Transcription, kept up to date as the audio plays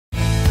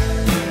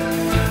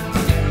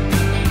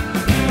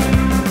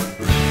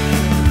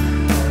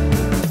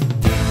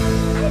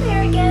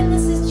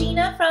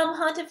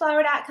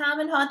hauntedflower.com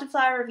and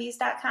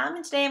hauntedflowerreviews.com,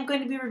 and today I'm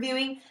going to be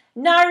reviewing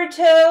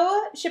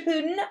Naruto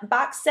Shippuden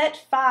Box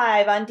Set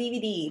 5 on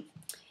DVD.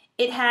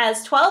 It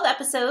has 12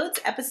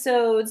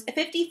 episodes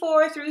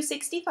 54 through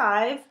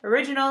 65,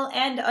 original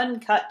and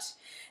uncut.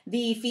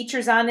 The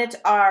features on it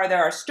are,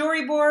 there are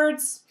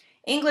storyboards,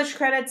 English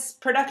credits,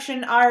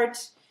 production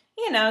art,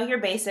 you know, your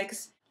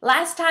basics.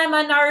 Last time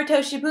on Naruto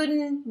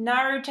Shippuden,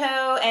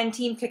 Naruto and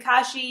Team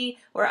Kakashi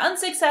were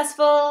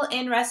unsuccessful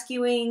in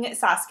rescuing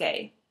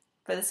Sasuke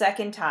for the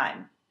second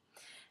time.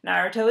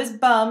 Naruto is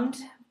bummed,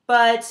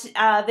 but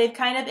they've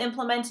kind of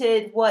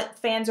implemented what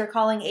fans are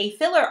calling a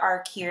filler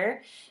arc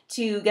here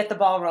to get the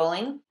ball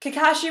rolling.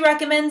 Kakashi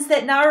recommends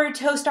that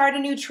Naruto start a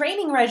new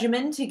training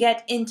regimen to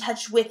get in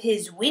touch with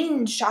his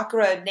wind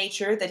chakra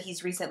nature that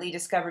he's recently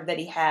discovered that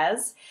he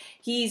has.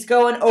 He's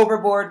going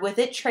overboard with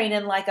it,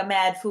 training like a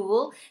mad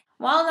fool.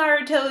 While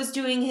Naruto's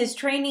doing his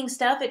training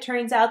stuff, it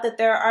turns out that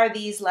there are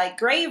these like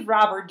grave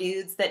robber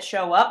dudes that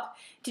show up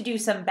to do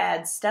some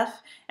bad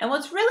stuff. And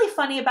what's really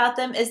funny about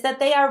them is that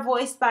they are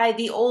voiced by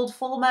the old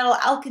Full Metal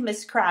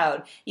Alchemist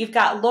crowd. You've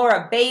got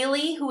Laura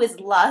Bailey, who is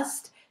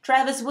Lust,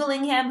 Travis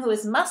Willingham, who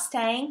is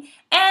Mustang,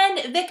 and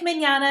Vic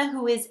Mignogna,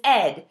 who is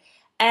Ed.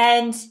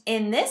 And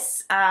in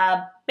this,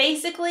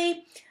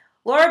 basically,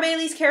 Laura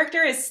Bailey's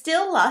character is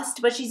still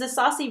Lust, but she's a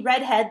saucy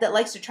redhead that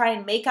likes to try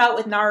and make out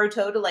with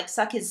Naruto to like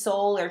suck his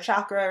soul or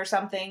chakra or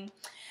something.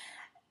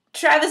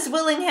 Travis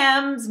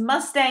Willingham's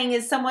Mustang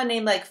is someone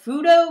named like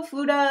Fuda,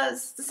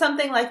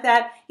 something like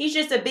that. He's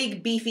just a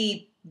big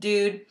beefy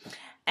dude.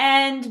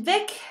 And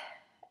Vic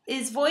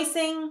is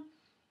voicing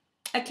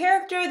a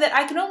character that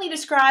I can only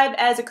describe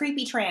as a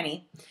creepy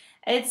tranny.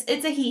 It's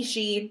a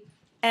he/she,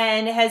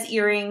 and it has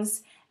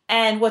earrings.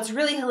 And what's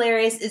really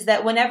hilarious is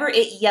that whenever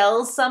it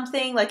yells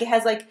something, like it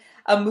has like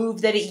a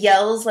move that it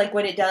yells, like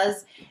what it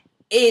does,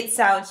 it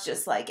sounds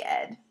just like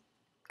Ed,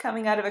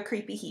 coming out of a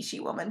creepy he/she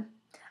woman.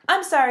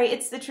 I'm sorry,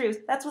 it's the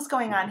truth. That's what's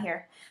going on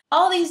here.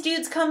 All these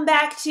dudes come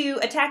back to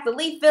attack the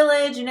Leaf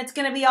Village, and it's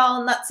going to be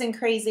all nuts and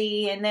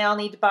crazy, and they all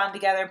need to bond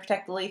together and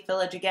protect the Leaf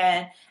Village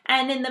again.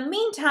 And in the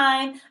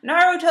meantime,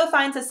 Naruto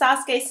finds a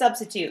Sasuke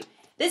substitute.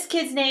 This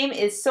kid's name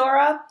is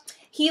Sora.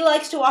 He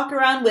likes to walk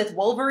around with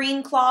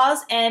Wolverine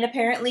claws, and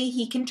apparently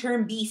he can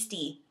turn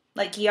beastie.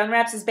 Like, he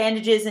unwraps his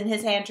bandages and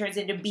his hand turns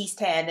into beast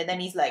hand, and then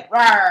he's like,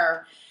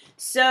 rawr!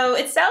 So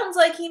it sounds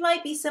like he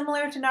might be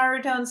similar to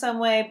Naruto in some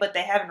way, but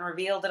they haven't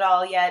revealed it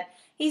all yet.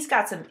 He's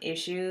got some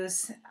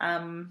issues.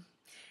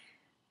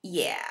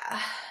 Yeah.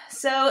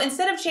 So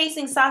instead of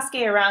chasing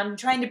Sasuke around and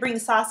trying to bring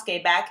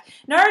Sasuke back,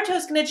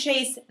 Naruto's going to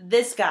chase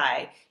this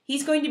guy.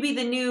 He's going to be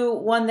the new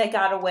one that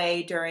got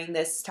away during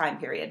this time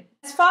period.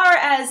 As far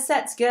as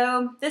sets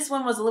go, this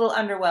one was a little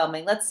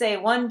underwhelming. Let's say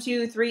 1,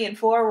 2, 3, and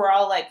 4 were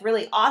all like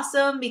really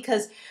awesome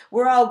because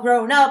we're all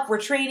grown up, we're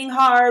training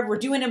hard, we're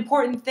doing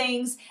important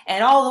things,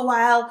 and all the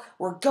while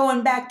we're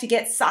going back to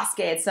get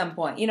Sasuke at some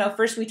point. You know,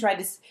 first we tried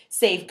to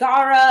save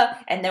Gaara,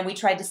 and then we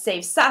tried to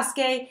save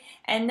Sasuke,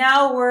 and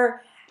now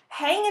we're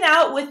hanging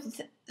out with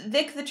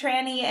Vic the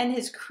Tranny and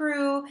his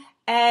crew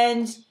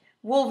and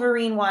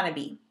Wolverine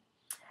wannabe.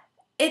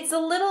 It's a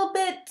little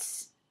bit,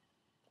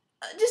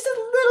 just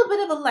a little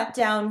bit of a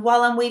letdown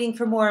while I'm waiting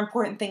for more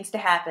important things to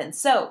happen.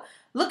 So,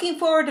 looking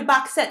forward to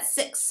box set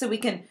 6 so we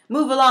can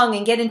move along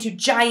and get into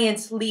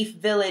Giant Leaf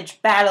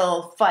Village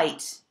battle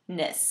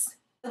fight-ness.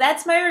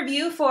 That's my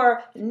review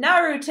for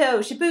Naruto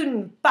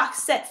Shippuden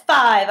Box Set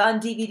 5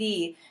 on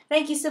DVD.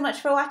 Thank you so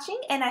much for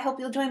watching, and I hope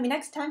you'll join me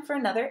next time for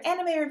another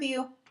anime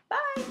review.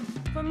 Bye!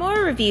 For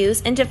more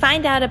reviews and to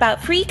find out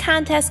about free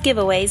contest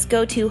giveaways,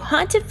 go to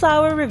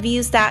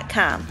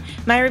hauntedflowerreviews.com.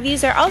 My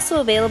reviews are also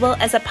available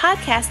as a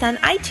podcast on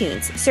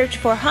iTunes. Search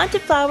for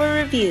Haunted Flower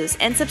Reviews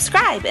and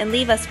subscribe and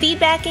leave us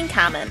feedback and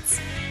comments.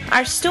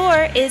 Our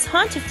store is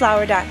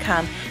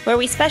hauntedflower.com, where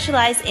we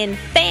specialize in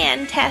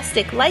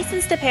fantastic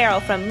licensed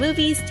apparel from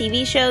movies,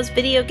 TV shows,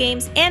 video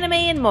games, anime,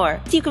 and more.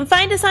 You can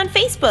find us on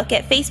Facebook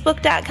at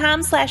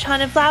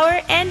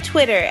facebook.com/hauntedflower and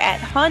Twitter at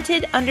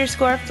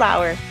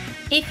haunted_flower.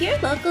 If you're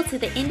local to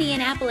the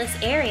Indianapolis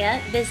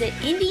area, visit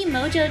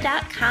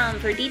indiemojo.com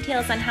for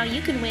details on how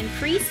you can win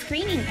free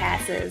screening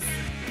passes.